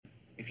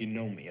you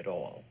know me at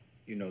all,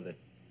 you know that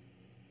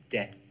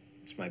death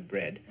is my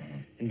bread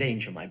and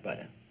danger my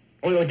butter.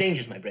 Oh, no,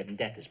 danger's my bread and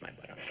death is my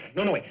butter. I'm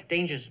sorry. No, wait.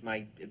 Danger's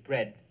my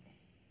bread.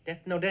 Death?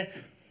 No, death.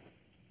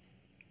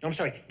 No, I'm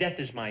sorry. Death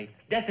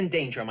and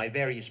danger are my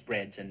various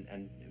breads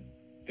and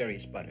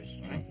various butters,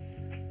 right?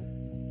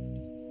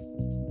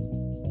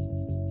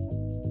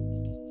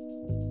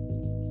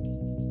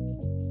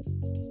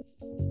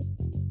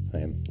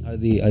 Are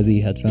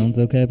the headphones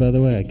okay, by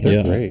the way? I can't.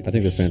 Yeah, Great. I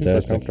think they're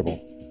fantastic. Super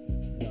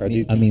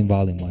comfortable. I mean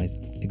volume-wise.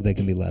 They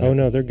can be loud. Oh,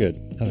 no, they're good.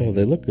 Okay. Oh,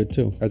 they look good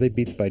too. Are they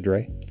Beats by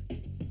Dre?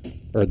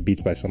 Or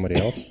Beats by somebody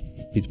else?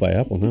 Beats by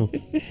Apple, no.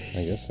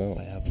 I guess so.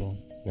 By Apple.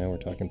 Now we're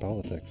talking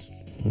politics.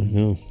 I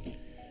know.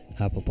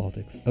 Apple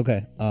politics.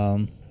 Okay.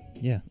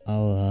 Yeah,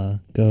 I'll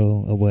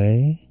go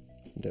away.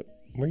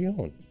 Where are you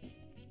going?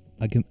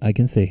 I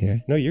can stay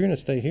here. No, you're going to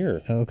stay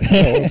here.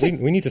 Okay. No,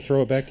 we need to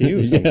throw it back to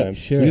you sometimes.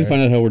 Sure. We need to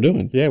find out how we're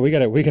doing. Yeah, we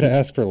gotta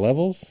ask for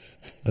levels,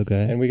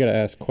 Okay. and we gotta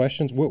ask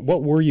questions.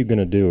 What were you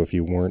gonna do if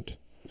you weren't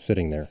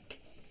sitting there?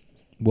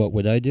 What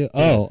would I do?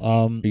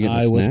 Oh, You getting a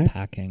I was snack?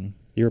 packing.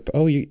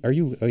 Oh yeah,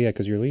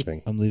 because you're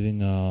leaving. I'm leaving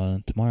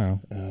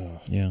tomorrow.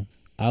 Oh, Yeah.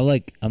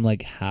 I'm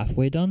like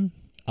halfway done.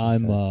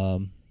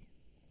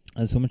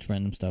 There's so much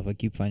random stuff. I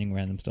keep finding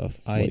random stuff.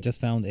 I Like- just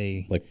found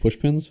a Like push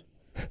pins?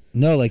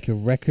 like a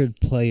record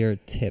player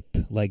tip,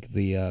 like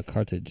the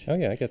cartridge oh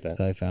yeah, I get that.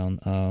 that I found.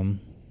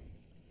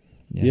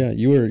 Yeah,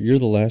 you're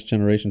the last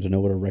generation to know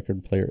what a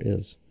record player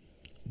is.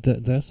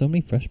 There are so many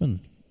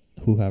freshmen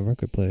who have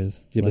record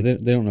players. Yeah, like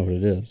but they don't know what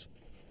it is.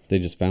 They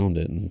just found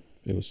it, and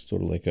it was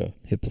sort of like a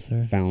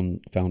hipster.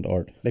 found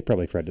art. They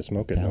probably tried to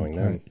smoke it, Found knowing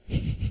that.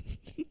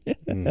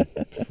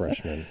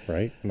 Freshman,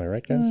 right? Am I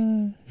right, guys?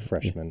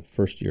 Freshman. Yeah,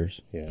 first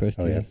years. Yeah. First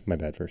oh years. yeah, my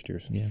bad. First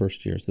years. Yeah.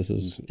 First years. This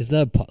is. Is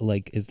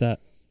that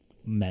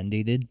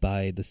mandated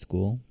by the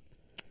school?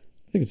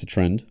 I think it's a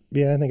trend.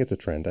 Yeah, I think it's a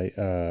trend.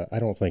 I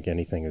don't think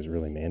anything is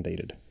really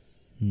mandated.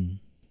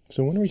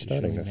 So when are we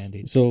starting this?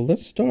 Mandated. So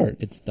let's start.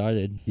 It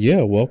started.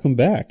 Yeah, welcome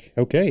back.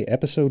 Okay,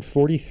 episode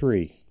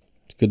 43.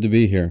 It's good to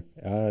be here.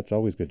 It's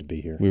always good to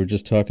be here. We were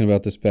just talking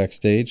about this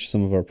backstage.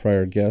 Some of our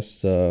prior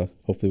guests,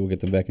 hopefully we'll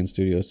get them back in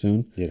studio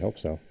soon. You'd hope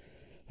so.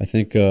 I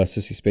think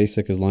Sissy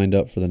Spacek is lined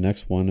up for the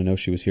next one. I know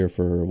she was here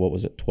for,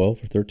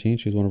 12 or 13?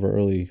 She was one of our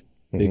early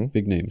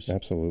big names.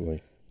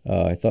 Absolutely.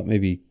 I thought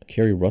maybe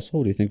Carrie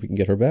Russell. Do you think we can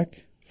get her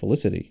back?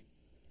 Felicity.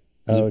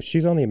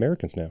 She's on the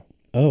Americans now.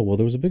 Oh, well,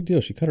 there was a big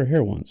deal. She cut her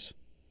hair once.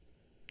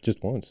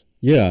 Just once.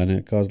 Yeah, and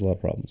it caused a lot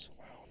of problems.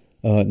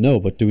 No,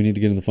 but do we need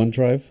to get in the fund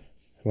drive?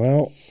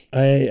 Well,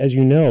 as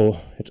you know,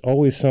 it's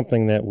always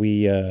something that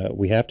we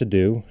have to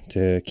do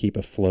to keep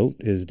afloat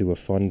is do a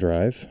fund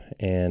drive.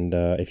 And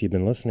if you've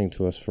been listening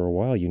to us for a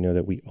while, you know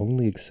that we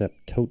only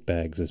accept tote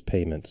bags as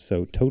payment.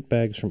 So tote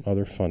bags from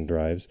other fund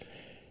drives.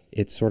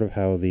 It's sort of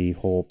how the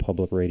whole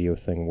public radio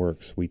thing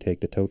works. We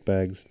take the tote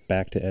bags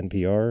back to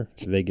NPR.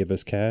 They give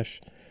us cash.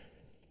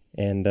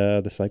 And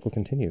the cycle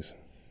continues.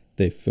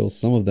 They fill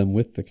some of them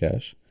with the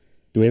cash.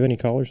 Do we have any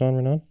callers on,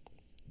 Renan?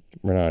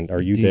 Renan,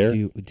 are you there?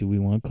 Do we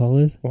want to call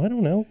this? Well, I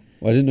don't know.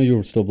 Well, I didn't know you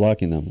were still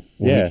blocking them.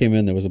 When Yeah. we came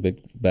in, there was a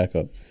big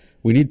backup.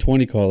 We need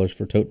 20 callers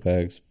for tote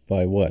bags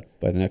by what?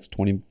 By the next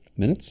 20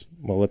 minutes?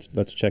 Well,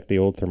 let's check the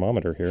old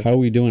thermometer here. How are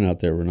we doing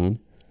out there, Renan?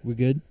 We're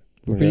good.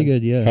 We're We're pretty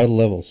good? good. Yeah. How are the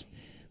levels?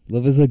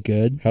 Levels are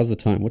good. How's the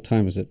time? What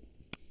time is it?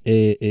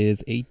 It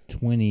is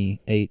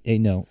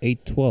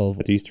 8:12.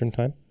 It's Eastern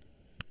time?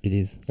 It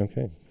is.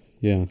 Okay.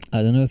 Yeah.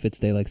 I don't know if it's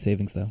daylight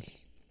savings though.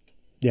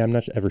 Yeah, I'm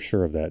not ever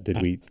sure of that.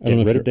 Did we I don't know get if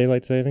rid you're- of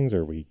daylight savings?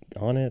 Or are we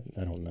on it?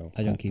 I don't know.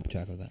 I don't keep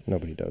track of that.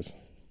 Nobody does.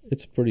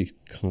 It's a pretty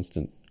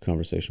constant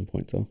conversation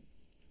point, though.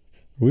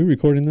 Are we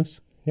recording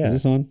this? Yeah. Is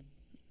this on?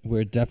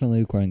 We're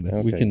definitely recording this.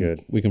 Okay, good.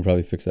 We can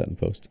probably fix that in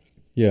post.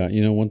 Yeah,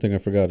 one thing I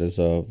forgot is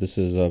this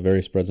is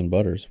Various Breads and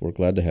Butters. We're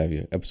glad to have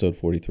you. Episode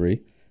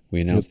 43.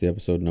 We announced the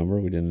episode number.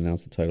 We didn't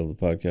announce the title of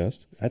the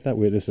podcast. I thought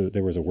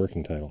there was a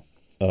working title.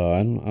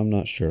 I'm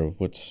not sure.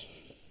 What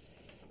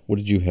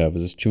did you have?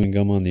 Is this chewing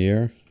gum on the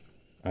air?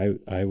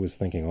 I was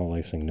thinking all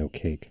icing, no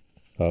cake.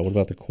 What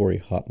about the Corey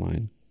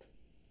Hotline?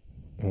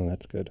 Oh,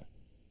 that's good.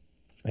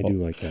 I do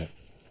like that.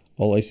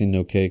 All icing,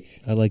 no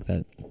cake. I like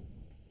that.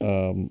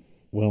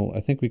 Well, I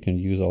think we can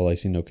use all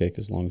icing, no cake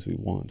as long as we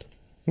want.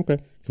 Okay.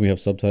 Can we have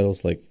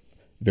subtitles like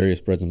Various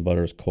Breads and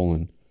Butters,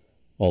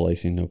 all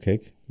icing, no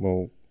cake?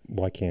 Well,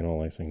 why can't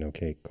all icing, no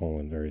cake,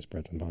 various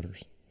breads and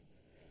butters?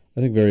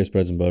 I think Various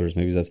Breads and Butters,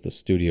 maybe that's the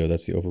studio.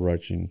 That's the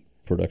overarching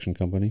production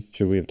company.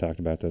 Should we have talked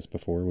about this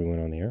before we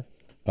went on the air?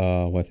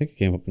 Well, I think it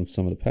came up in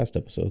some of the past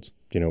episodes.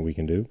 Do you know what we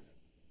can do?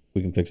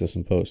 We can fix this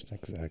in post.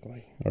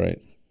 Exactly. All right.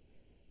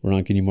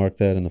 Renan, can you mark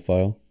that in the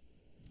file?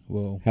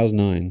 Whoa. How's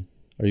 9?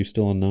 Are you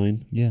still on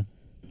 9? Yeah.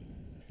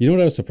 You know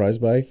what I was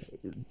surprised by?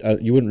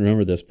 You wouldn't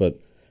remember this, but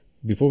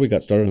before we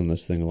got started on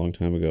this thing a long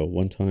time ago,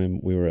 one time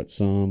we were at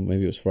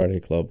maybe it was Friday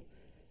Club,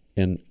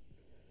 and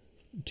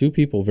two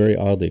people very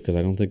oddly, because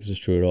I don't think this is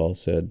true at all,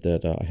 said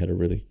that I had a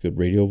really good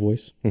radio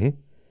voice. Mm-hmm.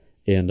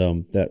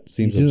 And that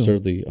seems You do.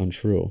 absurdly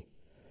untrue.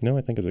 No,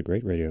 I think it's a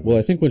great radio. Well, I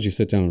voice. think once you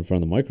sit down in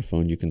front of the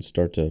microphone, you can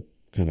start to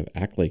kind of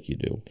act like you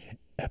do.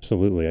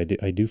 Absolutely,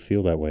 I do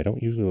feel that way. I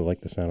don't usually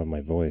like the sound of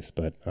my voice,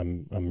 but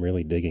I'm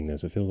really digging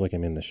this. It feels like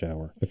I'm in the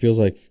shower. It feels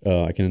like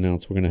I can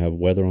announce we're going to have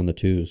weather on the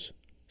 2s,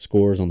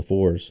 scores on the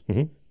 4s,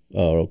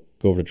 go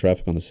over to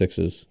traffic on the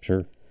 6s,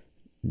 Sure.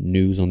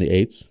 news on the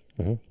 8s.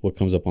 Uh-huh. What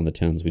comes up on the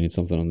 10s? We need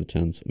something on the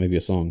 10s. Maybe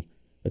a song,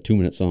 a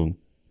 2-minute song.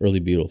 Early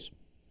Beatles.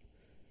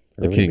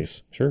 The Early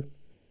Kinks. Sure.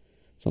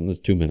 Something that's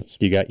 2 minutes.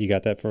 You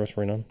got that for us,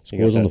 Renan?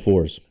 Scores on the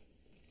 4s.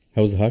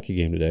 How was the hockey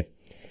game today?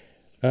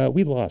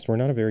 We lost. We're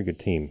not a very good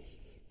team.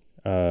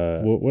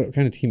 What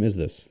kind of team is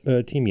this?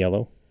 Team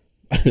Yellow.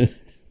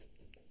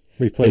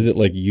 We played. Is it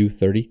like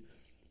U30?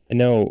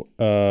 No,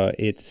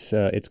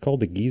 it's called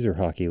the Geezer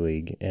Hockey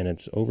League, and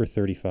it's over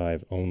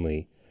 35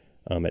 only,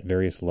 at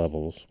various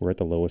levels. We're at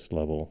the lowest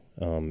level,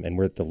 and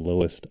we're at the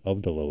lowest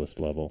of the lowest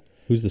level.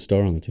 Who's the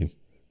star on the team?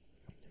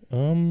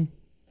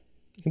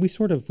 We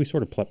sort of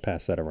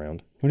pass that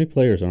around. How many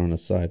players are on a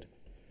side?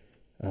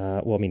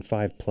 Well, I mean,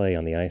 5 play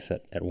on the ice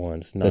at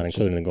once, not That's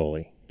including the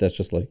goalie. That's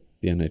just like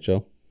the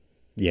NHL.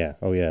 Yeah.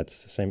 Oh, yeah.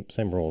 It's the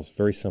same rules.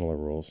 Very similar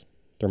rules.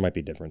 There might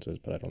be differences,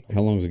 but I don't know.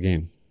 How long's a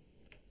game?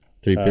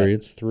 3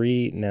 periods?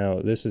 3. Now,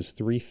 this is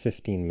 3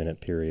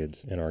 15-minute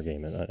periods in our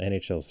game. And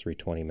NHL's 3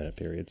 20-minute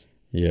periods.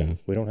 Yeah.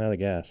 We don't have the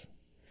gas.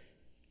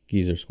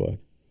 Geezer squad.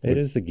 It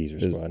is the Geezer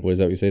squad. What is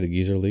that what you say, the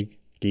Geezer League?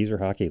 Geezer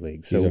Hockey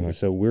League.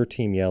 So we're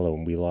Team Yellow,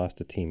 and we lost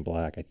to Team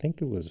Black. I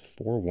think it was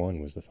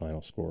 4-1 was the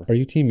final score. Are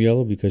you Team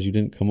Yellow because you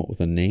didn't come up with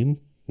a name?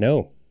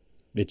 No.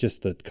 It's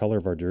just the color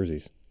of our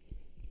jerseys.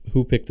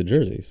 Who picked the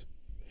jerseys?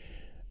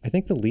 I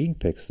think the league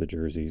picks the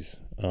jerseys,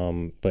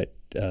 but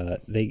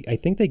I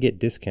think they get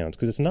discounts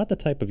because it's not the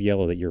type of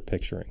yellow that you're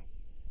picturing.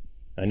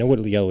 I know what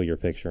yellow you're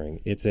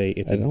picturing. I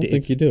don't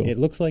think you do. It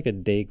looks like a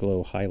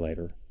Dayglow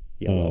highlighter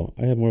yellow.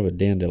 Oh, I had more of a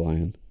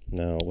dandelion.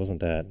 No, it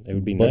wasn't that. It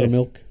would be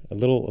Buttermilk? nice. A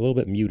little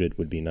bit muted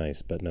would be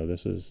nice, but no,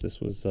 this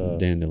was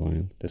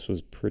Dandelion. This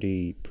was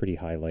pretty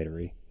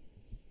highlightery.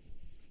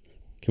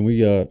 Can we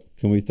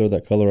throw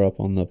that color up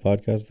on the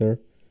podcast there?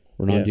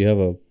 Or not? Yeah. Do you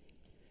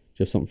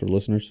have something for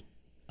listeners?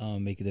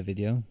 Make it a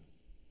video.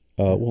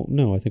 Well,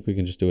 no, I think we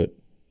can just do it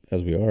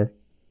as we are.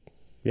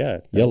 Yeah.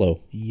 Yellow.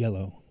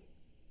 Yellow.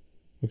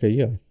 Okay,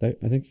 yeah, I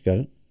think you got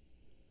it.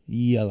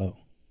 Yellow.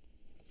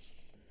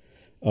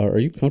 Are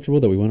you comfortable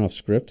that we went off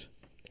script?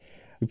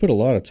 We put a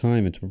lot of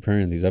time into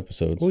preparing these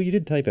episodes. Well, you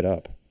did type it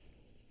up.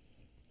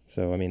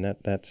 So I mean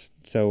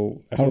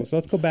so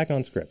let's go back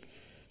on script.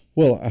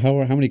 Well,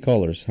 how many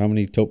callers? How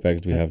many tote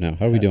bags do we have now?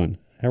 How are we doing?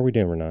 How are we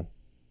doing, Renan?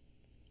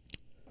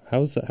 How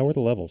are the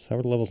levels? How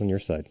are the levels on your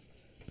side?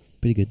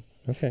 Pretty good.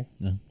 Okay.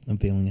 No, I'm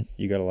feeling it.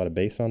 You got a lot of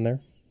bass on there?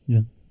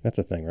 Yeah. That's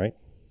a thing, right?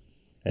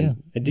 Yeah.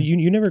 And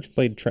you never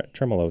explained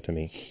tremolo to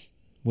me.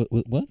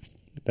 What?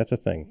 That's a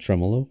thing.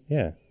 Tremolo?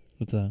 Yeah.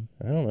 What's a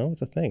I don't know.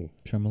 It's a thing.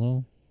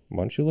 tremolo?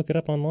 Why don't you look it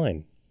up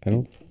online? I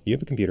don't. You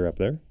have a computer up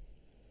there.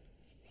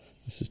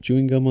 This is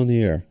Chewing Gum on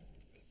the Air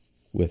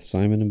with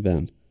Simon and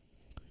Ben.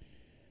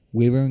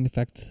 Wavering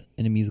effect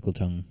in a musical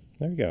tongue.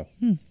 There you go.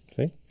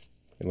 See?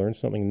 You learned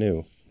something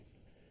new.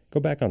 Go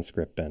back on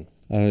script, Ben.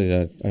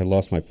 I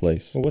lost my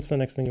place. Well, what's the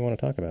next thing you want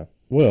to talk about?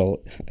 Well,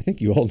 I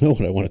think you all know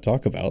what I want to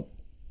talk about.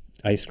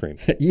 Ice cream.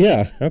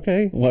 Yeah.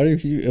 Okay. Why are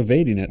you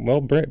evading it? Well,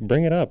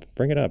 bring it up.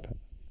 Bring it up.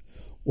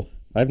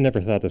 I've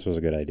never thought this was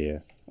a good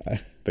idea,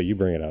 but you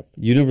bring it up.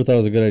 You never thought it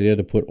was a good idea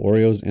to put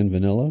Oreos and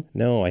vanilla?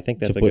 No, I think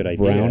that's to a put good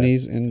idea.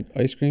 brownies in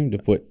ice cream? To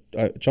put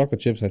chocolate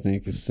chips, I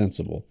think, is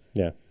sensible.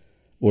 Yeah.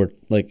 Or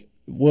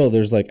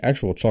there's like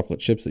actual chocolate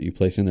chips that you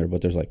place in there,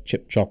 but there's like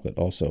chip chocolate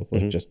also,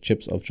 like just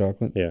chips of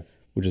chocolate. Yeah.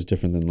 Which is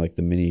different than like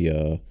the mini,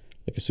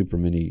 like a super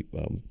mini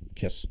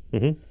Kiss.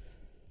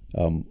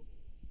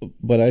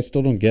 But I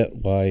still don't get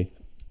why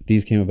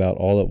these came about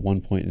all at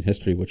one point in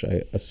history, which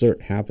I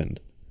assert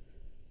happened.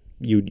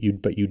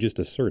 But you just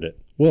assert it.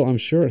 Well, I'm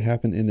sure it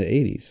happened in the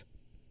 80s.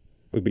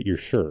 But you're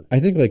sure. I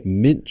think like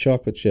mint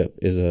chocolate chip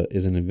is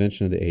an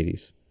invention of the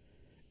 80s,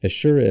 as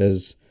sure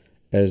as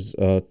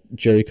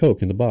Jerry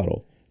Coke in the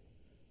bottle.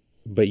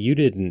 But you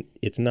didn't.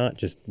 It's not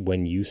just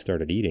when you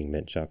started eating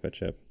mint chocolate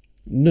chip.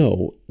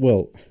 No,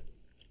 well,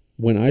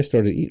 when I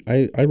started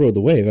eating, I rode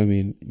the wave. I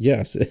mean,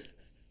 yes,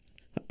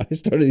 I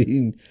started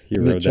eating.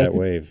 You rode that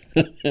wave.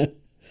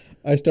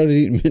 I started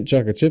eating mint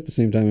chocolate chip the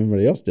same time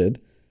everybody else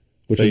did,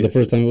 which was the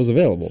first time it was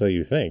available. So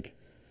you think?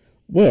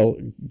 Well,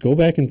 go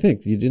back and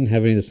think. You didn't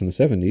have any of this in the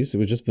 70s. It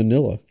was just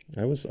vanilla.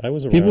 I was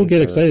around. People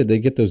get excited. They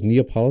get those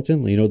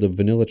Neapolitan, the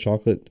vanilla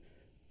chocolate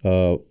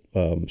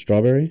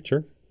strawberry.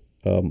 Sure.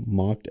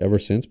 Mocked ever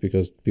since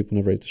because people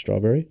never ate the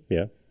strawberry.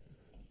 Yeah.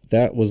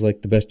 That was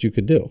like the best you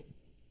could do.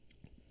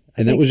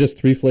 And that was just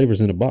 3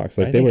 flavors in a box.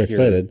 Like they were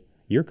excited.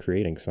 You're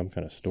creating some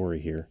kind of story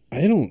here.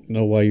 I don't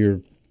know why you're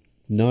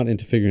not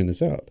into figuring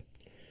this out.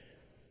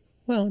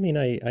 Well, I mean,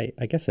 I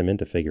guess I'm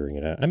into figuring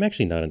it out. I'm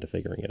actually not into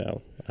figuring it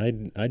out.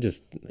 I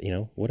just,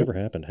 whatever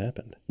happened,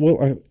 happened.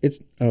 Well,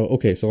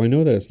 okay, so I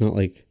know that it's not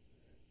like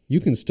you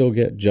can still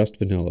get just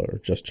vanilla or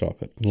just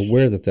chocolate. I'm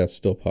aware that that's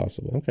still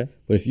possible. Okay.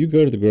 But if you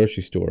go to the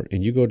grocery store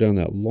and you go down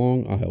that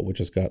long aisle, which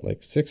has got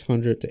like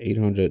 600 to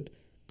 800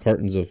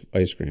 cartons of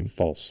ice cream.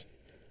 False.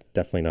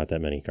 Definitely not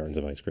that many cartons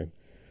of ice cream.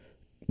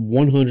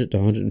 100 to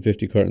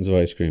 150 cartons of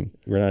ice cream.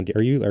 Renan,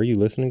 are you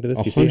listening to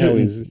this? You see how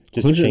he's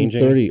just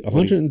 130, changing?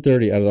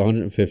 130 out of the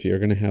 150 are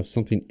going to have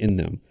something in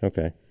them.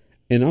 Okay.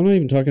 And I'm not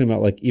even talking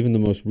about like even the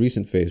most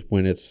recent phase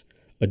when it's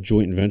a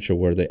joint venture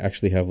where they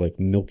actually have like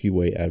Milky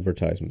Way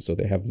advertisements. So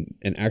they have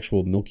an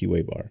actual Milky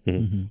Way bar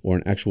or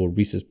an actual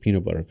Reese's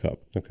peanut butter cup.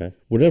 Okay.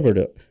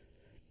 Whatever.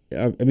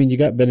 I mean, you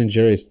got Ben and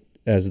Jerry's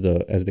as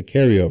the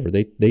carryover.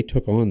 They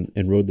took on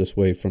and rode this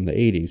wave from the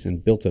 80s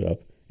and built it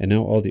up. And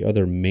now all the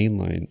other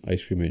mainline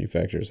ice cream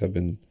manufacturers have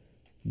been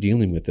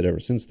dealing with it ever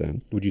since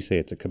then. Would you say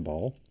it's a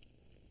cabal?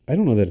 I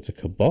don't know that it's a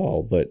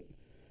cabal, but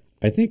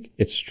I think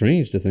it's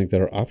strange to think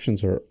that our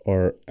options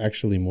are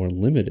actually more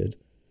limited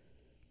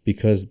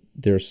because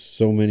there's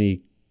so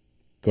many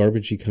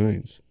garbagey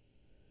kinds.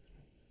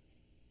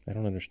 I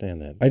don't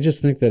understand that. I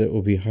just think that it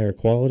will be higher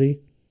quality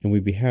and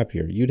we'd be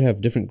happier. You'd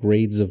have different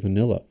grades of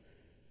vanilla.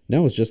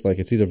 Now it's just like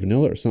it's either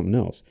vanilla or something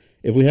else.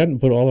 If we hadn't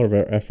put all of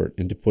our effort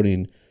into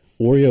putting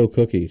Oreo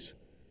cookies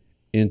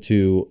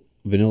into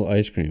vanilla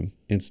ice cream,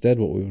 instead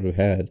what we would have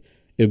had,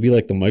 it would be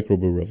like the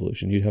microbrew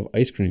revolution. You'd have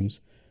ice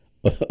creams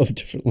of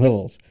different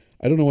levels.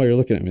 I don't know why you're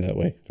looking at me that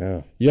way.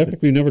 Oh. You act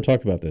like we've never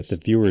talked about this. The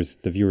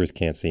viewers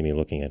can't see me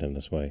looking at him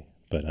this way,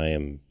 but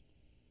I'm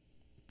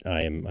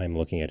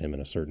looking at him in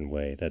a certain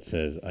way that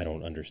says I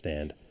don't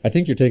understand. I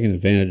think you're taking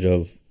advantage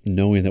of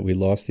knowing that we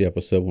lost the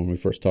episode when we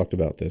first talked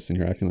about this, and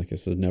you're acting like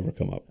this has never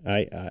come up.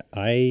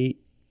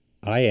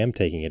 I am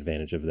taking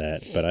advantage of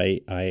that, but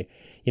I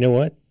you know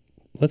what?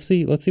 Let's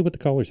see what the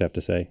callers have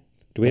to say.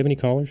 Do we have any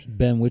callers?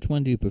 Ben, which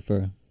one do you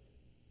prefer?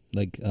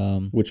 Like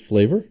Which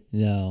flavor?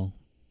 no,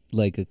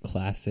 like a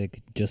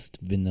classic just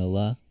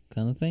vanilla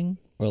kind of thing,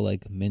 or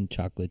like mint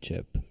chocolate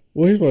chip.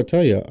 Well, here's what I'll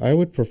tell you. I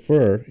would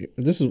prefer,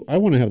 I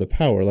want to have the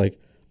power.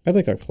 Like, I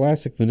like a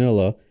classic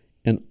vanilla,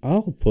 and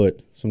I'll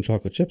put some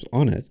chocolate chips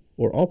on it,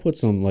 or I'll put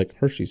some, like,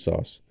 Hershey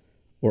sauce,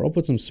 or I'll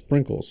put some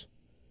sprinkles.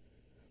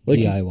 Like,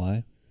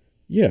 DIY.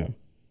 yeah.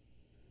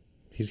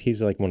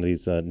 He's like one of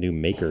these new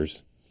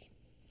makers.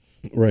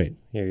 Right.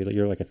 Yeah,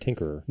 you're like a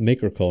tinkerer.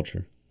 Maker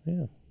culture.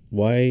 Yeah.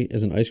 Why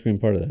is an ice cream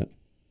part of that?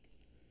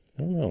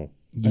 I don't know.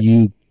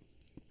 You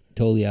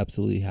totally,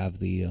 absolutely have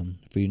the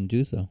freedom to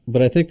do so.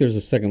 But I think there's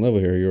a second level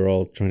here you're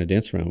all trying to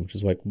dance around, which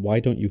is like, why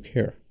don't you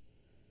care?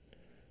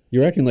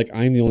 You're acting like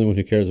I'm the only one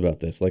who cares about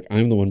this. Like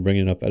I'm the one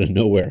bringing it up out of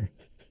nowhere.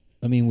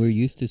 I mean, we're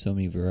used to so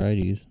many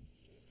varieties.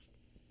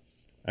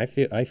 I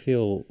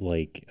feel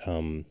like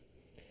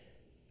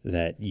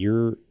that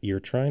you're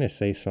trying to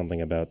say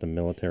something about the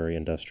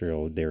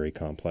military-industrial dairy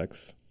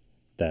complex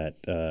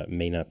that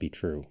may not be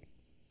true,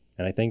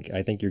 and I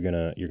think you're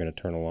gonna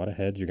turn a lot of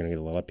heads. You're gonna get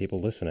a lot of people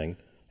listening,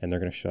 and they're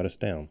gonna shut us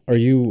down. Are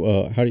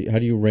you? How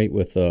do you rate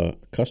with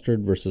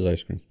custard versus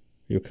ice cream?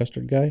 Are you a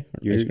custard guy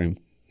or ice cream?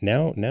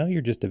 Now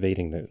you're just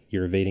evading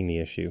the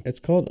issue.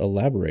 It's called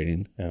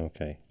elaborating. Oh,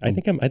 okay, I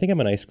think I'm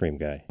an ice cream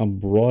guy. I'm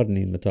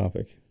broadening the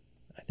topic.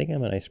 I think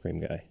I'm an ice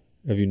cream guy.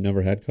 Have you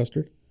never had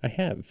custard? I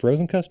have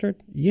frozen custard.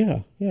 Yeah.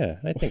 Yeah,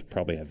 I think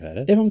probably I've had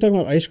it. If I'm talking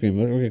about ice cream,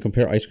 we're going to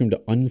compare ice cream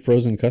to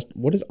unfrozen custard.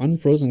 What is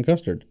unfrozen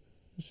custard?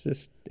 It's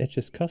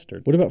just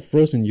custard. What about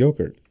frozen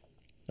yogurt?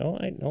 Oh,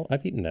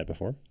 I've eaten that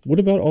before. What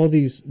about all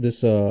these?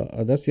 That's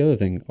the other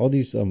thing. All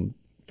these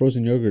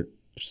frozen yogurt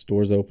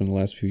stores that opened in the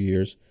last few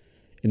years,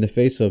 in the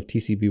face of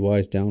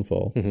TCBY's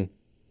downfall,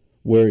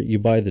 where you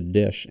buy the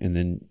dish and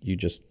then you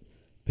just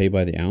pay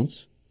by the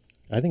ounce.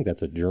 I think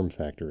that's a germ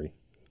factory.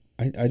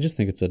 I just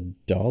think it's a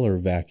dollar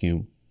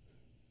vacuum.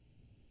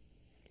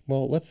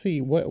 Well, let's see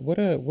what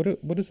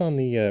is on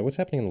the what's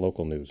happening in the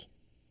local news.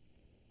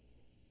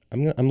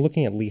 I'm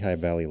looking at Lehigh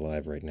Valley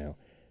Live right now.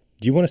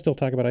 Do you want to still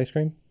talk about ice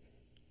cream?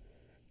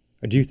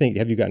 Or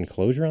have you gotten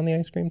closure on the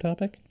ice cream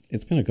topic?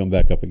 It's going to come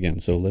back up again,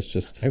 so let's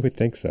just I would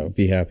think so.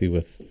 be happy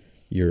with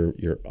your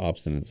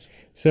obstinance.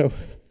 So,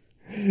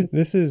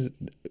 this is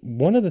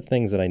one of the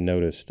things that I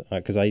noticed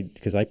because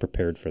I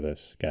prepared for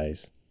this,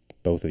 guys.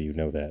 Both of you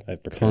know that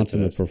I've prepared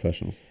Consummate for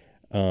professional.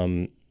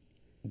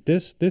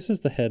 this. This is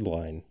the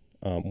headline,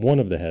 one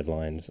of the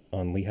headlines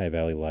on Lehigh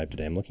Valley Live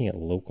today. I'm looking at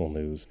local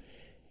news,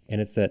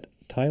 and it's that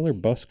Tyler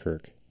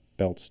Buskirk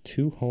belts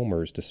 2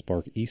 homers to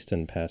spark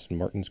Easton past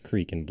Martins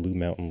Creek in Blue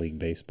Mountain League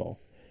baseball.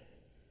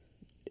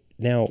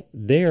 Now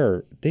they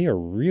are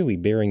really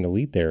bearing the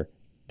lead there.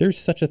 There's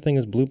such a thing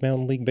as Blue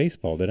Mountain League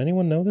baseball. Did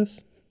anyone know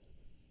this?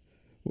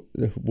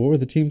 What were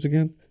the teams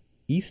again?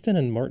 Easton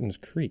and Martins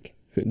Creek.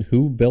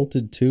 Who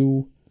belted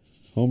 2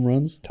 home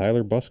runs?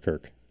 Tyler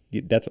Buskirk.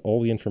 That's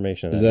all the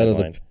information. Is that of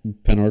the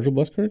Penargil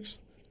Buskirks?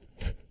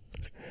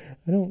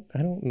 I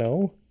don't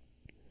know.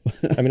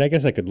 I mean, I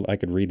guess I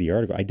could read the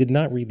article. I did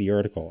not read the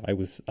article. I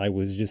was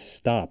just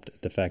stopped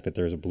at the fact that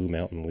there's a Blue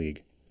Mountain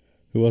League.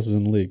 Who else is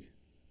in the league?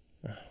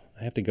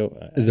 I have to go.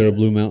 Is there a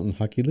Blue Mountain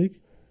Hockey League?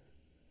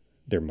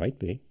 There might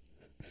be.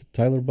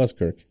 Tyler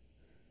Buskirk.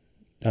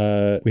 We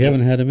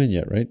haven't had him in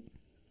yet, right?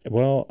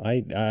 Well,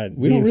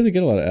 we don't really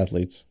get a lot of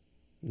athletes.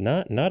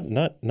 Not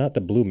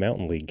the Blue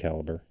Mountain League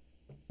caliber.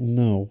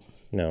 No.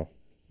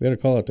 We had to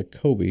call out to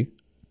Kobe.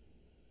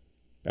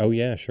 Oh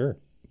yeah, sure.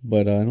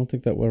 But I don't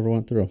think that ever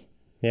went through.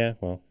 Yeah,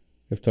 well,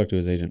 We have to talk to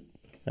his agent.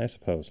 I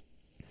suppose.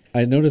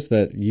 I noticed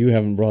that you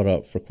haven't brought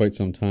up for quite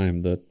some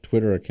time the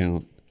Twitter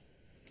account,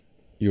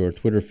 your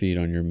Twitter feed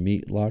on your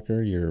meat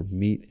locker, your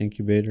meat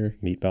incubator,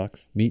 Meat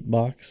box. meat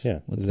box. Yeah.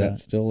 What's Is that that?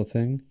 still a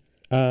thing?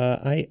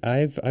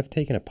 I've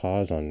taken a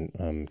pause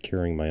on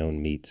curing my own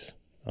meats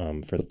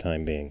for the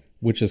time being.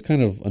 Which is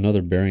kind of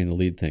another burying the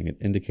lead thing. It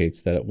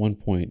indicates that at one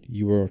point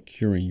you were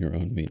curing your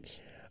own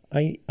meats.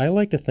 I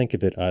like to think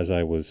of it as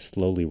I was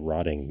slowly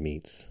rotting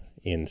meats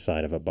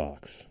inside of a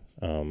box.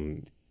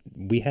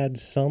 We had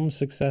some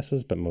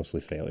successes, but mostly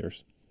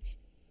failures.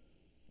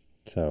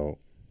 So,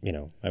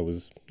 I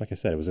was, like I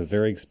said, it was a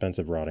very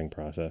expensive rotting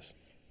process.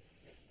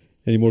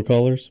 Any more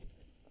callers?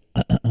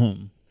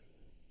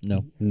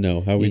 No.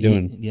 No. How are we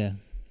doing? Yeah.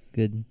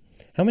 Good.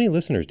 How many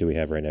listeners do we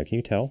have right now? Can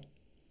you tell?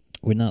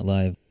 We're not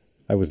live.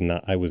 I was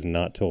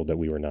not told that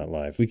we were not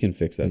live. We can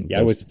fix that. in Yeah,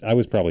 post. I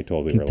was probably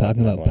told we Keep were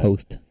talking not about live.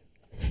 post.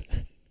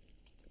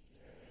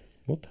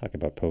 We'll talk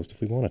about post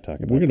if we want to talk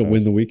about We're going to post.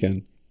 win the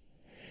weekend.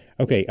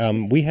 Okay,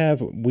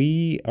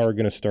 we are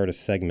going to start a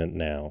segment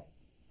now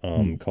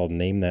called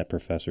Name That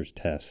Professor's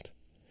Test.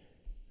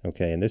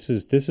 Okay, and this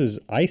is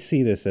I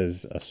see this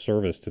as a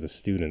service to the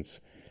students.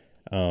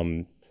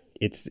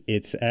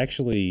 It's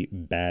actually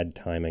bad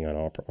timing on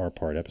our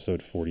part.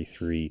 Episode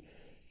 43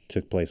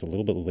 took place a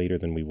little bit later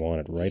than we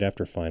wanted, right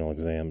after final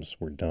exams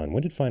were done.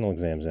 When did final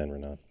exams end,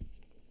 Renan?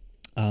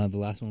 The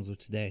last ones were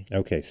today.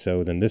 Okay, so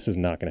then this is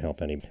not going to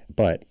help any.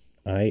 But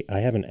I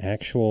have an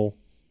actual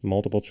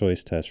multiple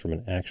choice test from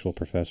an actual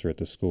professor at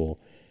the school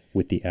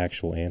with the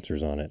actual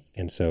answers on it.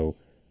 And so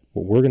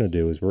what we're going to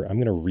do is I'm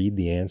going to read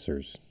the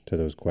answers to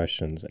those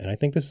questions. And I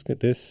think this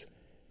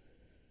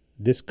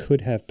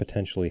could have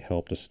potentially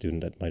helped a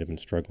student that might have been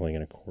struggling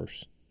in a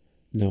course.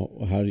 Now,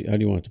 how do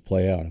you want it to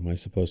play out? Am I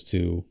supposed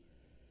to?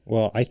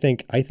 Well, I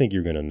think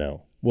you're going to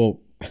know.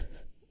 Well,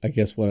 I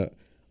guess I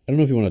don't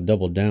know if you want to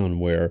double down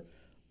where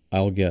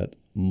I'll get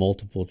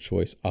multiple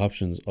choice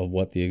options of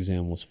what the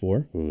exam was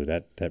for. Ooh,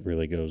 that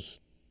really goes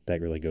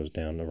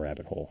down a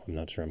rabbit hole. I'm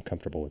not sure I'm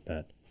comfortable with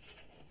that.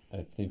 I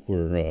think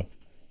we're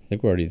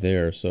already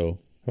there. So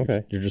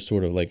Okay. you're just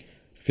sort of like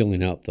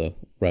filling out the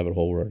rabbit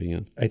hole we're already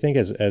in. I think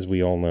as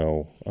we all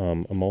know,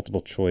 a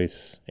multiple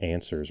choice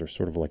answers are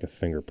sort of like a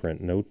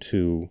fingerprint. No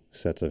two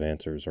sets of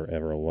answers are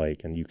ever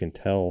alike, and you can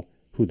tell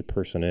who the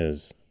person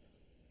is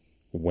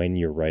when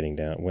you're writing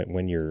down,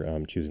 when you're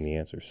choosing the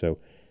answer. So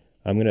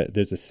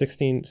there's a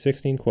 16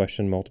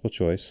 question multiple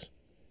choice,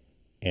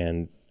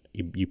 and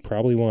you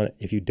probably want,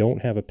 if you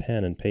don't have a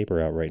pen and paper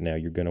out right now,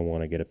 you're going to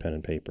want to get a pen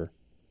and paper.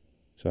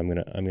 So I'm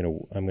gonna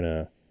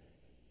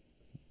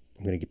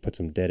put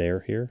some dead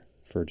air here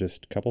for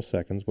just a couple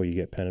seconds while you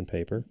get pen and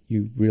paper.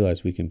 You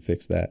realize we can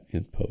fix that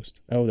in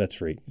post. Oh,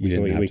 that's right. You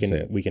didn't have to say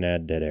it. We can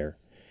add dead air.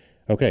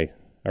 Okay,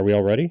 are we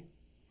all ready?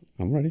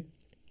 I'm ready.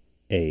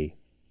 A,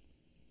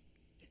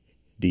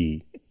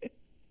 D,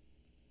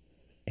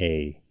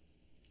 A,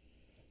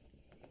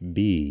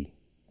 B,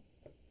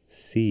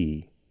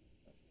 C,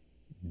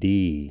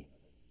 D,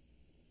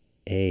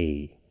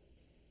 A,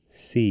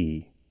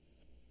 C,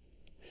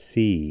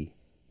 C,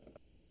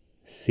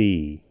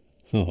 C,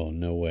 Oh,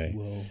 no way.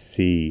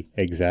 C.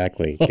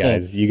 Exactly,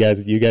 guys. You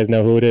guys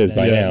know who it is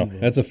by now.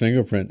 That's a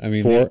fingerprint. I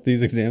mean, Four-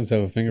 these exams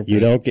have a fingerprint. You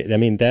don't get. I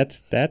mean,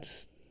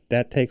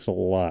 that takes a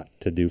lot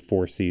to do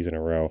 4 C's in a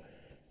row,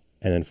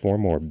 and then 4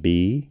 more.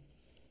 B,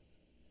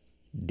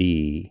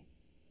 D,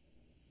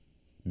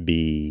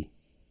 B,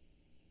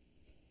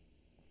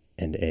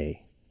 and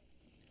A.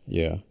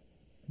 Yeah.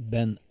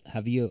 Ben,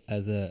 have you,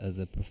 as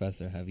a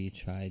professor, have you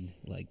tried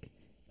like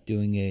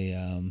doing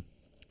a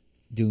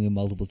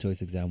multiple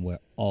choice exam where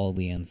all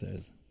the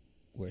answers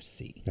were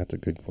C? That's a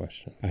good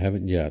question. I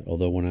haven't yet,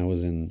 although when I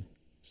was in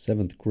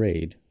 7th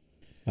grade,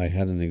 I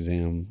had an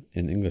exam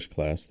in English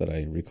class that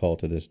I recall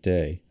to this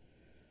day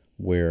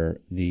where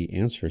the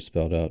answer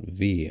spelled out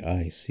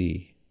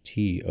VICTOR,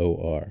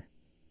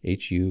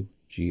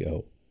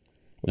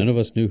 None of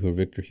us knew who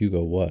Victor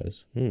Hugo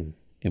was, and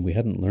we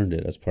hadn't learned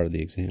it as part of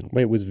the exam.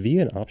 Wait, was V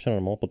an option on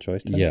a multiple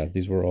choice test? Yeah,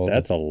 these were all.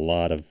 That's a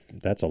lot of.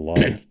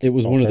 It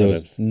was one of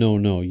alternatives. those.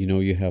 No.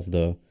 You have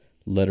the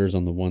letters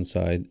on the one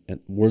side,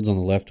 and words on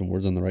the left, and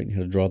words on the right, and you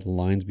had to draw the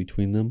lines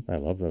between them. I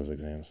love those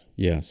exams.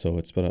 Yeah, so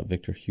it spelled out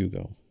Victor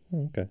Hugo.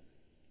 Oh, okay.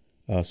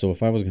 So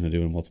if I was going to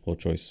do a multiple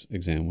choice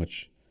exam,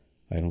 which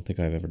I don't think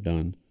I've ever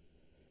done,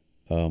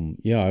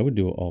 I would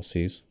do all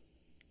C's.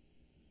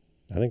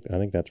 I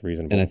think that's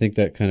reasonable. And I think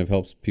that kind of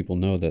helps people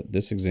know that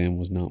this exam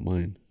was not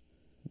mine.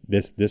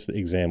 This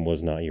exam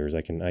was not yours.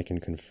 I can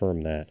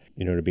confirm that.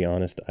 To be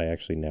honest, I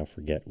actually now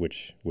forget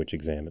which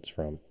exam it's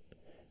from.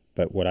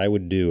 But what I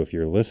would do if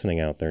you're listening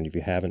out there and if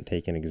you haven't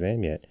taken an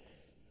exam yet,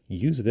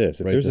 use this.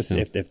 If Write there's this down.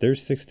 if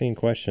there's 16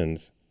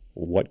 questions,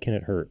 what can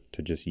it hurt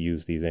to just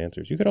use these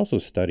answers? You could also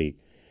study,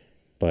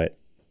 but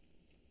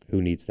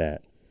who needs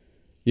that?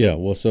 Yeah,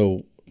 well, so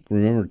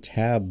remember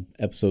TAB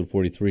episode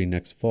 43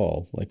 next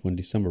fall, like when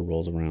December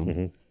rolls around.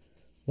 Mm-hmm.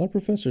 A lot of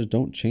professors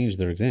don't change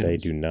their exams. They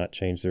do not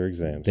change their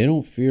exams. They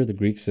don't fear the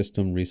Greek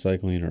system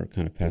recycling or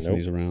kind of passing Nope.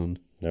 these around.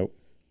 Nope.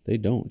 They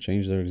don't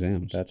change their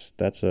exams.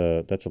 That's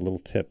a little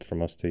tip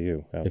from us to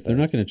you. If they're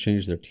not going to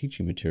change their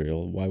teaching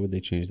material, why would they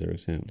change their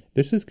exam?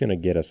 This is going to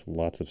get us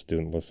lots of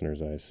student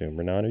listeners, I assume.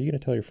 Renan, are you going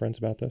to tell your friends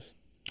about this?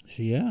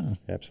 Yeah.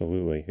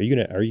 Absolutely.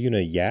 Are you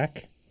gonna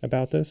yak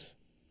about this?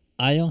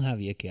 I don't have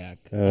Yik Yak.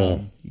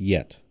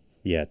 Yet.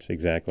 Yet,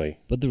 exactly.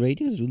 But the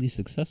radio is really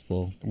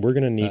successful. We're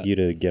gonna need you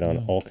to get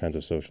on all kinds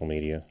of social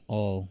media.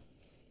 All.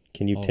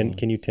 Can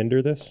you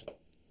Tinder this?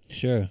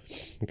 Sure.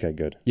 Okay,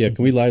 good. Yeah,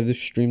 can we live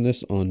stream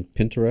this on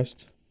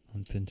Pinterest?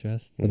 On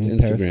Pinterest. Let's Mhm.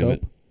 Instagram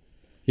Periscope?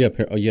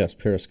 it. Yeah, yes,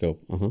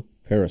 Periscope.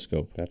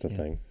 Periscope. That's a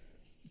thing.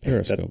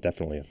 Periscope. That's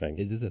definitely a thing.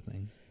 It is a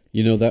thing.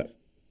 You know that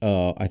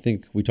I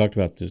think we talked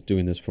about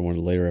doing this for one of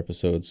the later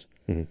episodes.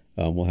 Mhm.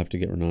 We'll have to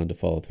get Renan to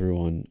follow through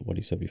on what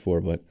he said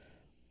before, but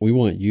we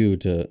want you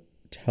to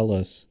tell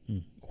us,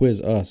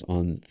 quiz us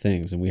on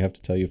things, and we have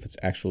to tell you if it's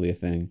actually a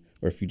thing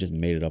or if you just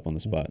made it up on the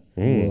spot.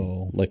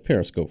 Whoa. Like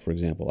Periscope, for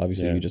example.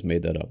 Obviously, Yeah. you just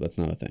made that up. That's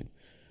not a thing.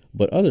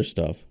 But other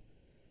stuff,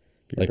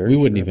 You're like very we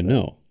wouldn't sure of even that.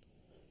 know.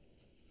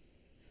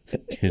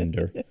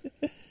 Tinder,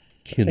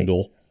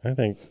 Kindle. I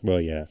think,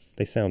 well, yeah,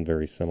 they sound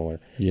very similar.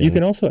 Yeah. You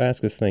can also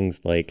ask us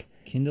things like,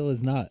 Kindle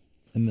is not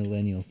a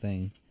millennial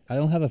thing. I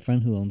don't have a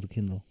friend who owns a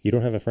Kindle. you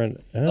don't have a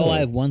friend? Oh, I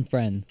have one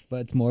friend,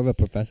 but it's more of a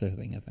professor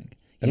thing, I think.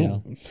 You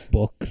know,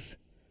 books.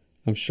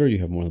 I'm sure you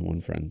have more than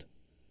one friend.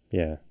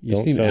 Yeah. You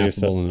seem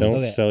affable enough. Don't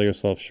Okay. sell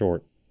yourself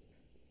short.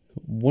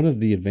 One of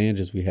the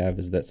advantages we have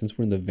is that since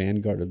we're in the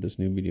vanguard of this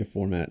new media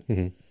format,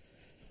 Mhm.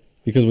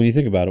 because when you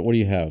think about it, what do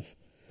you have?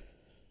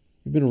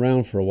 You've been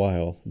around for a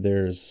while.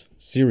 There's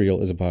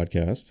Serial is a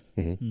podcast.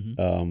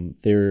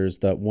 There's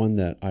that one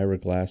that Ira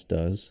Glass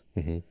does.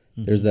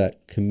 There's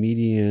that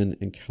comedian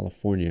in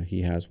California.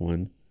 He has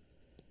one.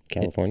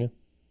 California?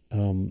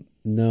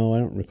 No, I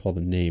don't recall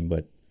the name,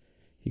 but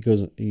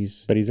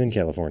he's But he's in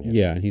California.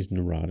 yeah, and he's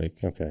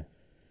neurotic. Okay.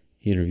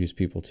 He interviews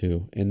people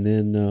too. And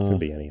then Could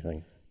be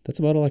anything. that's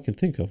about all I can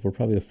think of. We're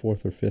probably the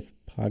fourth or fifth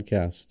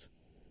podcast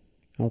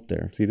out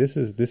there. See, this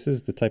is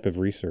the type of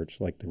research,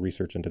 like the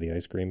research into the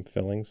ice cream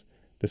fillings.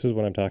 This is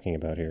what I'm talking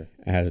about here.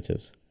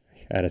 Additives.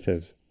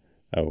 Additives.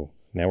 Oh,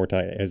 now we're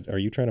talking. Are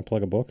you trying to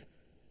plug a book?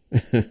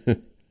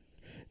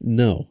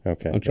 No.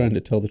 Okay, I'm trying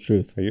to tell the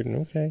truth. Are you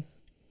okay?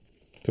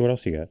 So what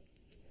else you got?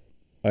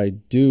 I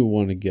do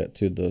want to get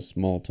to the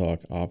small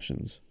talk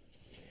options.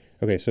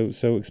 Okay,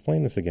 so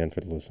explain this again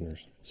for the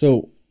listeners.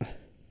 So,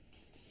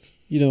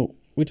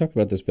 we talked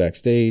about this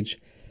backstage.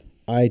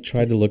 I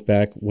tried to look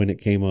back when it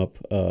came up,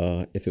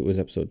 if it was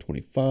episode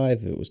 25,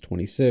 if it was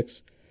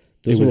 26.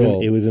 It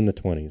was in the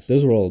 20s.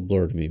 Those were all a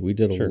blur to me. We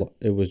did a Sure. lot.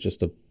 It was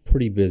just a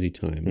pretty busy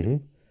time. Mm-hmm.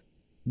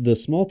 The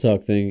small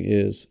talk thing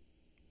is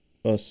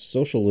a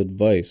social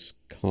advice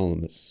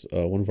column that's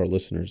one of our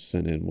listeners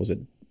sent in. Was it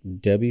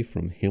Debbie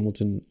from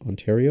Hamilton,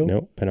 Ontario?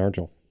 No,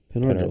 Penargil.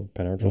 Penargil.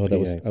 Penargil, Oh,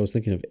 PA. I was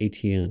thinking of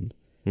ATN.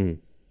 Hmm.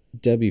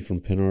 Debbie from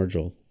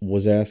Penargil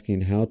was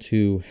asking how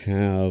to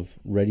have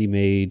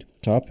ready-made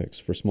topics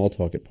for small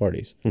talk at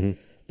parties. Mhm.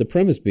 The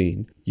premise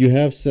being, you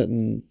have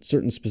certain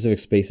specific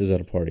spaces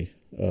at a party,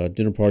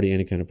 dinner party,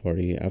 any kind of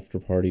party, after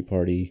party,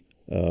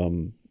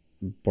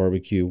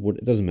 barbecue.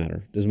 It doesn't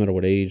matter. Doesn't matter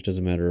what age.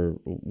 Doesn't matter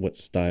what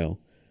style.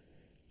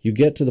 You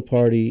get to the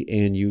party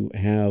and you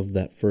have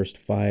that first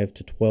 5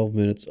 to 12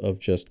 minutes of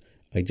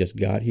I just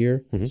got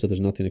here, so there's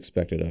nothing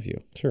expected of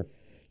you. Sure.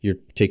 You're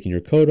taking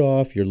your coat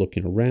off, you're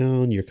looking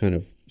around, you're kind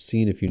of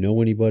seeing if you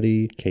know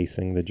anybody.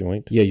 Casing the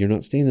joint. Yeah, you're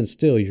not standing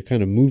still, you're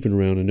kind of moving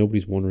around and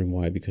nobody's wondering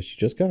why because you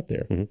just got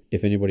there.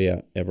 If anybody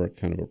ever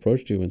kind of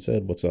approached you and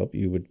said, "What's up?"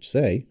 you would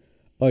say,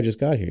 "Oh, I just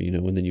got here,"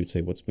 and then you'd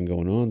say, "What's been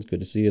going on? It's good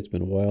to see you. It's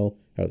been a while.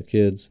 How are the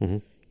kids? How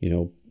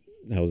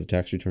was the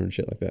tax return?"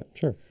 Shit like that.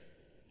 Sure.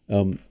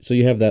 So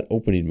you have that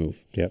opening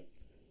move. Yep.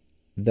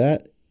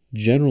 That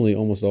generally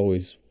almost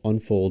always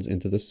unfolds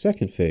into the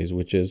second phase,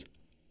 which is,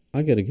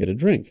 I got to get a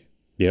drink.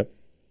 Yep.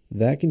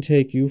 That can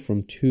take you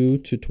from 2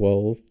 to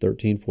 12,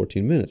 13,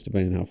 14 minutes,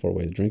 depending on how far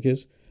away the drink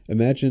is.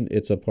 Imagine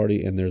it's a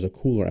party and there's a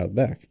cooler out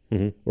back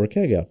or a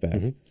keg out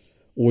back.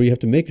 Or you have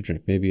to make a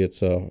drink. Maybe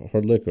it's a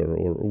hard liquor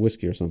or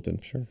whiskey or something.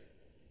 Sure.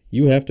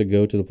 You have to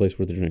go to the place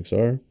where the drinks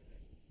are.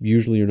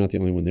 Usually you're not the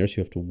only one there, so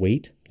you have to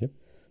wait. Yep.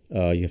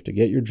 You have to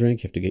get your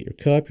drink. You have to get your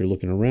cup. You're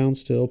looking around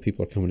still.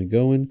 People are coming and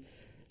going.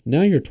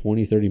 Now you're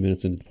 20, 30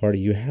 minutes into the party.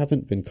 You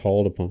haven't been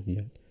called upon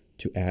yet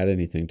to add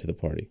anything to the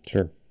party.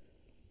 Sure.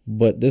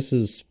 But this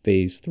is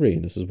phase 3,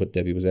 and this is what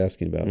Debbie was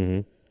asking about.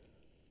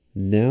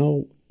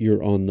 Now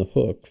you're on the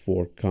hook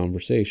for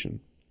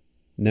conversation.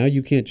 Now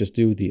you can't just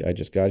do the "I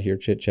just got here"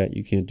 chit-chat.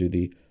 You can't do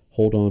the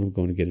 "hold on, I'm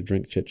going to get a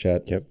drink"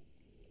 chit-chat. Yep.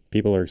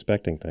 People are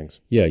expecting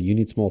things. Yeah, you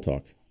need small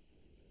talk.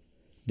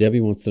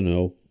 Debbie wants to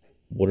know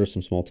what are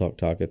some small talk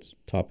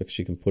topics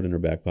she can put in her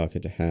back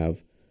pocket to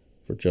have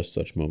for just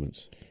such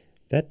moments.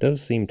 That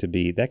does seem to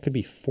be, that could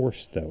be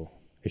forced, though.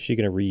 Is she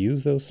going to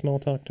reuse those small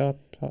talk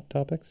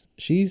topics?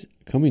 She's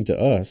coming to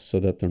us so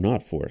that they're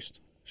not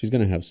forced. She's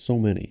going to have so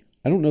many.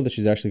 I don't know that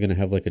she's actually going to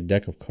have like a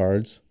deck of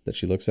cards that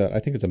she looks at. I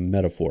think it's a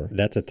metaphor.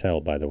 That's a tell,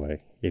 by the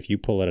way. If you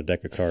pull out a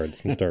deck of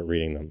cards and start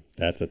reading them,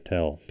 that's a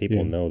tell.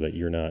 People know that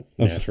you're not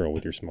natural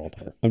with your small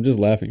talk. I'm just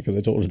laughing because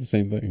I told her the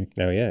same thing.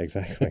 Oh, yeah,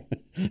 exactly.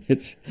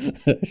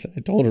 I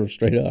told her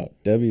straight up,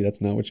 Debbie, that's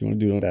not what you want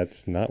to do.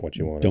 That's not what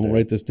you want to do. Don't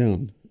write this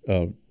down.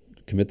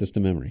 Commit this to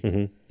memory.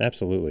 Mm-hmm.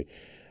 Absolutely.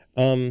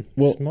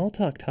 Small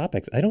talk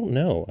topics. I don't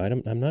know.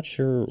 I'm not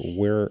sure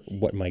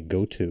what my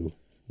go-to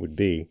would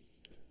be.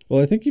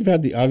 Well, I think you've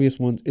had the obvious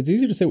ones. It's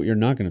easier to say what you're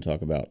not going to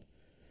talk about.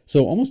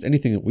 So almost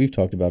anything that we've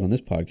talked about on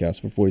this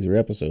podcast for 43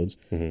 episodes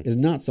is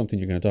not something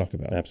you're going to talk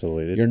about.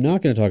 Absolutely. You're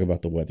not going to talk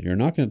about the weather. You're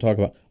not going to talk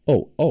about,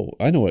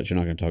 I know what you're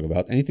not going to talk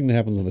about. Anything that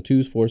happens on the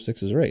 2s, 4s,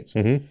 6s, or 8s.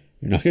 Mm-hmm.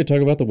 You're not going to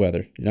talk about the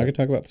weather. You're not going to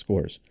talk about the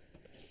scores.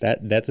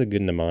 That's a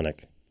good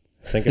mnemonic.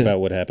 Think about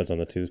what happens on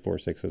the 2s,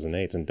 4s, 6s, and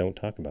 8s, and don't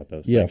talk about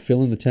those Yeah, things.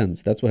 fill in the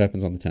 10s. That's what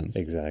happens on the 10s.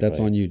 Exactly. That's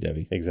on you,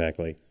 Debbie.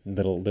 Exactly.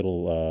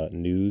 Little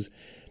news.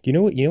 Do you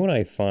know what? You know what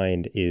I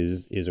find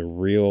is a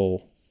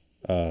real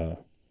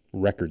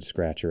record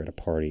scratcher at a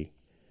party.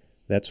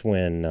 That's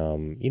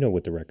when you know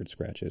what the record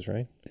scratch is,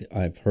 right?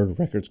 I've heard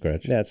record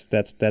scratch.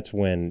 That's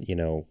when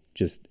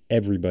just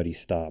everybody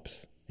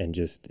stops and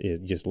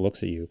it just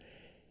looks at you.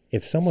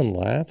 If someone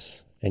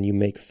laughs and you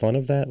make fun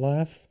of that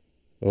laugh,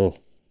 oh,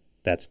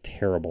 that's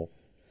terrible.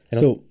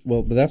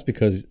 But that's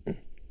because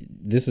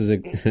this is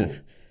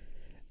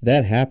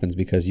that happens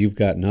because you've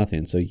got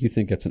nothing. So you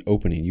think it's an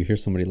opening. You hear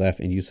somebody laugh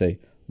and you say,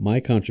 my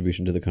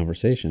contribution to the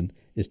conversation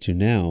is to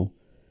now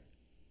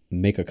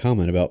make a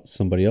comment about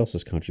somebody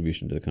else's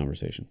contribution to the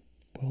conversation.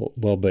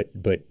 But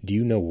do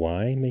you know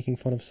why making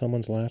fun of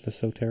someone's laugh is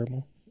so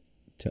terrible?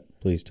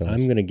 Please tell us.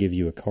 I'm going to give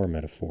you a car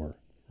metaphor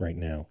right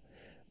now.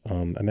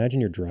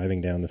 Imagine you're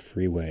driving down the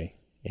freeway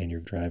and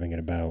you're driving at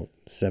about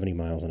 70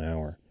 miles an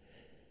hour.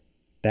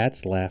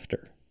 That's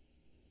laughter.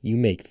 You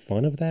make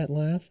fun of that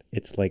laugh,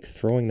 it's like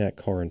throwing that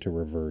car into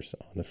reverse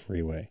on the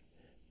freeway.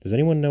 Does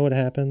anyone know what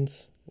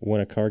happens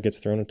when a car gets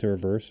thrown into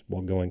reverse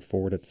while going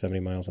forward at 70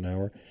 miles an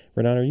hour?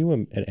 Renan, are you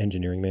an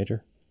engineering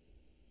major?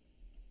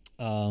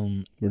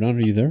 Renan, are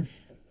you there?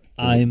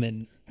 I'm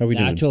an How are we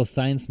natural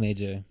science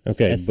major.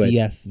 Okay,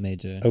 SCS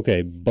major.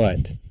 Okay,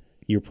 but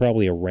you're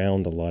probably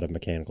around a lot of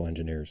mechanical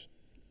engineers.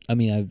 I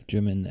mean, I've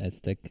driven a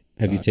stick.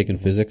 Have you taken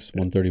physics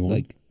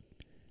 131?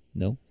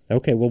 No.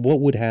 Okay, well, what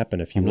would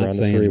happen if you I'm were not on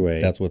the saying freeway?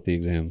 that's what the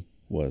exam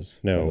was,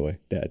 by the way.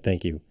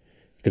 Thank you,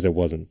 because it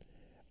wasn't.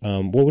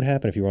 What would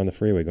happen if you were on the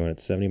freeway going at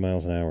 70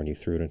 miles an hour and you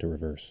threw it into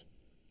reverse?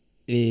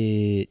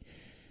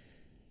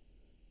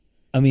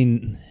 I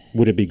mean,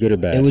 would it be good or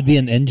bad? it would be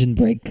an engine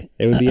brake.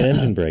 It would be an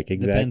engine brake.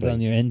 Exactly. Depends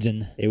on your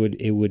engine.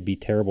 It would be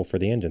terrible for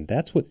the engine.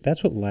 That's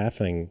what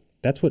laughing.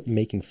 That's what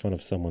making fun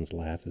of someone's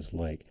laugh is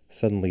like.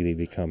 Suddenly they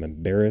become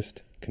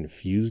embarrassed,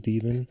 confused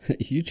even.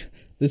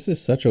 This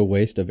is such a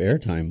waste of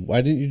airtime.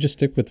 Why didn't you just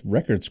stick with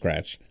record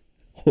scratch?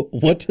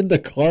 What did the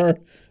car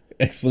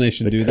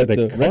explanation do that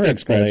the record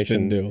scratch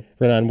didn't do?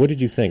 Renan, what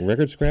did you think?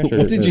 Record scratch or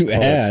what did you car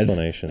add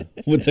explanation?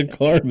 with the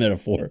car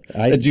metaphor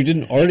that you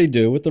didn't already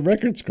do with the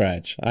record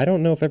scratch? I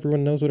don't know if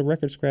everyone knows what a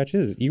record scratch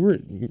is.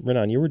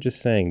 Renan, you were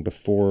just saying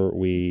before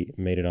we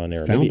made it on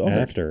air, maybe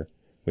after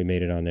we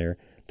made it on air,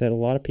 that a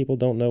lot of people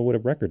don't know what a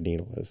record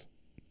needle is.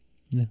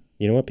 Yeah.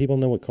 You know what? People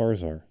know what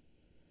cars are.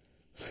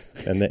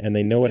 And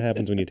they know what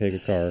happens when you take a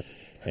car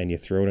and you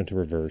throw it into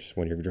reverse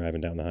when you're driving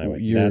down the highway.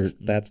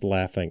 That's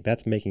laughing.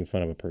 That's making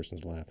fun of a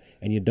person's laugh.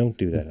 And you don't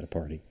do that at a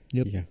party.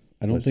 Yep. Yeah.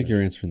 I don't think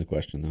you're answering the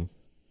question, though.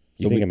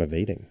 You think I'm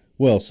evading?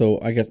 Well,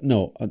 so I guess,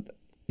 no,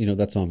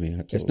 that's on me.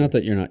 Absolutely. It's not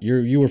that you're not.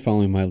 You were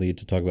following my lead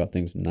to talk about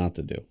things not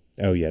to do.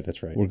 Oh, yeah,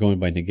 that's right. We're going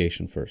by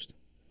negation first.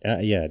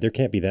 Yeah, there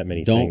can't be that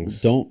many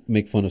things. Don't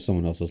make fun of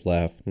someone else's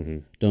laugh. Mm-hmm.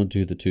 Don't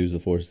do the 2s, the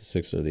 4s,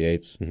 the 6s, or the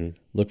 8s. Mm-hmm.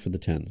 Look for the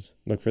 10s.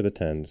 Look for the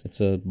 10s. It's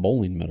a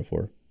bowling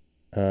metaphor.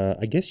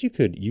 I guess you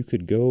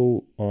could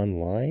go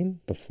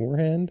online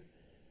beforehand.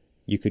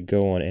 You could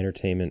go on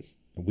Entertainment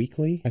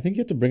Weekly. I think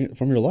you have to bring it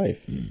from your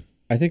life.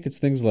 I think it's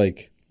things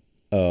like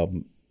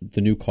the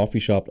new coffee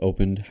shop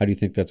opened. How do you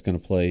think that's going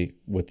to play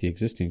with the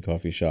existing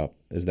coffee shop?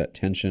 Is that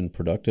tension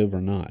productive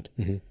or not?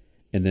 Mm-hmm.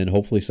 And then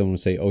hopefully someone would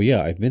say, oh,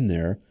 yeah, I've been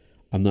there.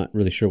 I'm not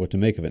really sure what to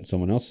make of it. And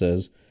someone else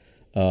says,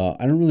 I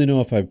don't really know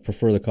if I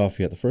prefer the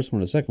coffee at the first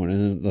one or the second one. And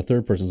then the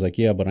third person's like,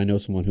 yeah, but I know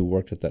someone who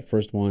worked at that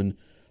first one,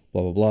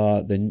 blah, blah,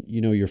 blah. Then,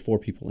 you're 4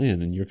 people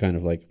in and you're kind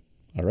of like,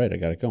 all right, I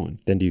got it going.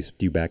 Then do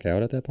you back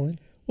out at that point?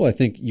 Well, I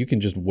think you can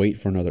just wait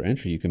for another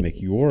entry. You can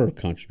make your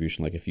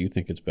contribution, like if you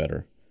think it's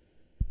better.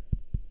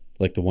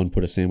 Like the one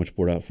put a sandwich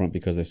board out front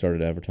because they started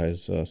to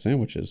advertise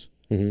sandwiches.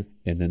 Mm-hmm.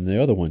 And then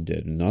the other one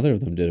did. And neither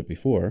of them did it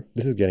before.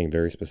 This is getting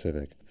very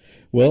specific.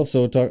 Well,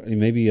 so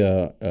maybe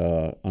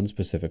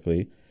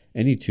unspecifically,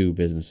 any 2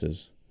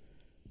 businesses.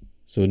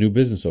 So a new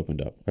business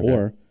opened up. Okay.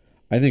 Or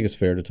I think it's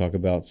fair to talk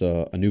about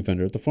a new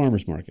vendor at the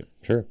farmer's market.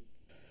 Sure.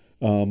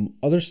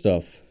 Other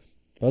stuff.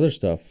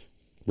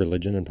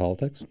 Religion and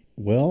politics?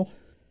 Well,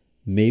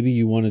 maybe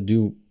you want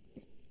to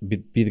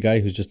be the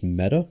guy who's just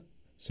meta.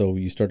 So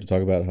you start to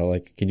talk about how,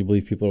 like, can you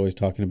believe people are always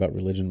talking about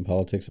religion and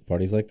politics at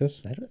parties like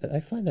this? I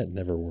find that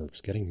never works.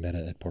 Getting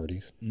meta at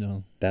parties.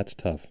 No. That's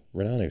tough.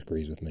 Renan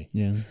agrees with me.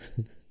 Yeah.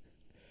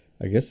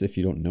 I guess if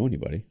you don't know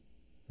anybody.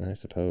 I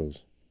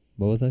suppose.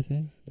 What was I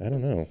saying? I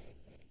don't know.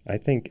 I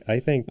think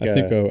I think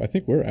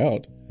we're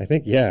out.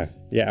 yeah.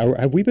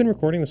 Have we been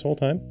recording this whole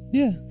time?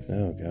 Yeah.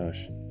 Oh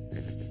gosh,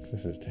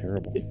 this is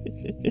terrible.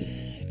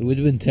 It would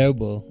have been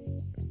terrible,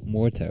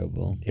 more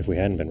terrible. If we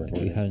hadn't been If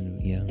we recording.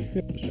 hadn't, yeah.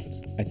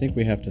 I think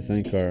we have to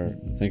thank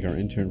our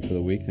intern for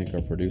the week, thank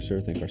our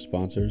producer, thank our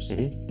sponsors.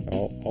 Mm-hmm.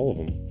 All of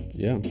them.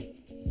 Yeah.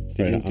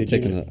 Did I'm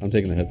taking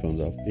the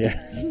headphones off. Yeah.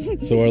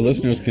 So our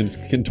listeners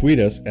can tweet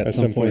us at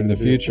some point in the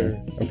future.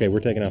 Okay, we're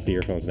taking off the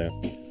earphones now.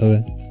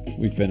 Okay.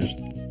 We finished.